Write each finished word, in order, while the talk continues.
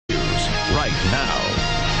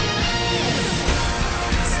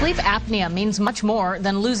Sleep apnea means much more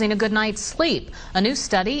than losing a good night's sleep. A new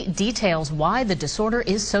study details why the disorder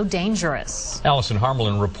is so dangerous. Allison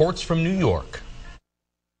Harmelin reports from New York.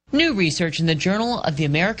 New research in the Journal of the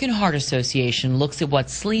American Heart Association looks at what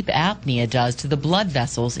sleep apnea does to the blood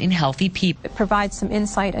vessels in healthy people. It provides some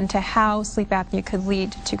insight into how sleep apnea could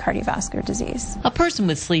lead to cardiovascular disease. A person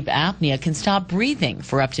with sleep apnea can stop breathing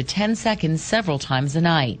for up to 10 seconds several times a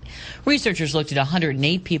night. Researchers looked at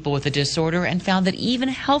 108 people with the disorder and found that even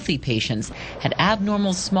healthy patients had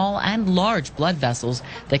abnormal small and large blood vessels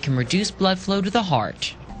that can reduce blood flow to the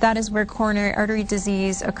heart. That is where coronary artery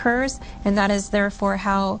disease occurs, and that is therefore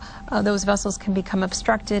how those vessels can become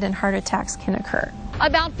obstructed and heart attacks can occur.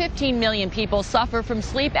 About 15 million people suffer from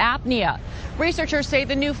sleep apnea. Researchers say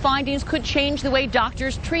the new findings could change the way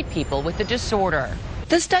doctors treat people with the disorder.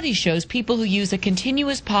 The study shows people who use a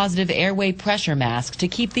continuous positive airway pressure mask to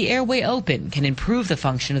keep the airway open can improve the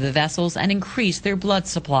function of the vessels and increase their blood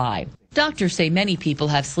supply. Doctors say many people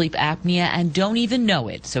have sleep apnea and don't even know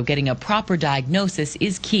it, so getting a proper diagnosis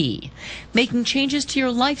is key. Making changes to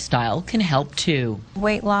your lifestyle can help too.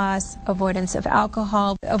 Weight loss, avoidance of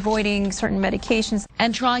alcohol, avoiding certain medications.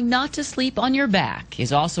 And trying not to sleep on your back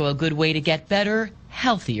is also a good way to get better,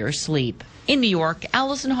 healthier sleep. In New York,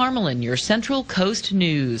 Allison Harmelin, your Central Coast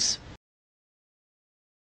News.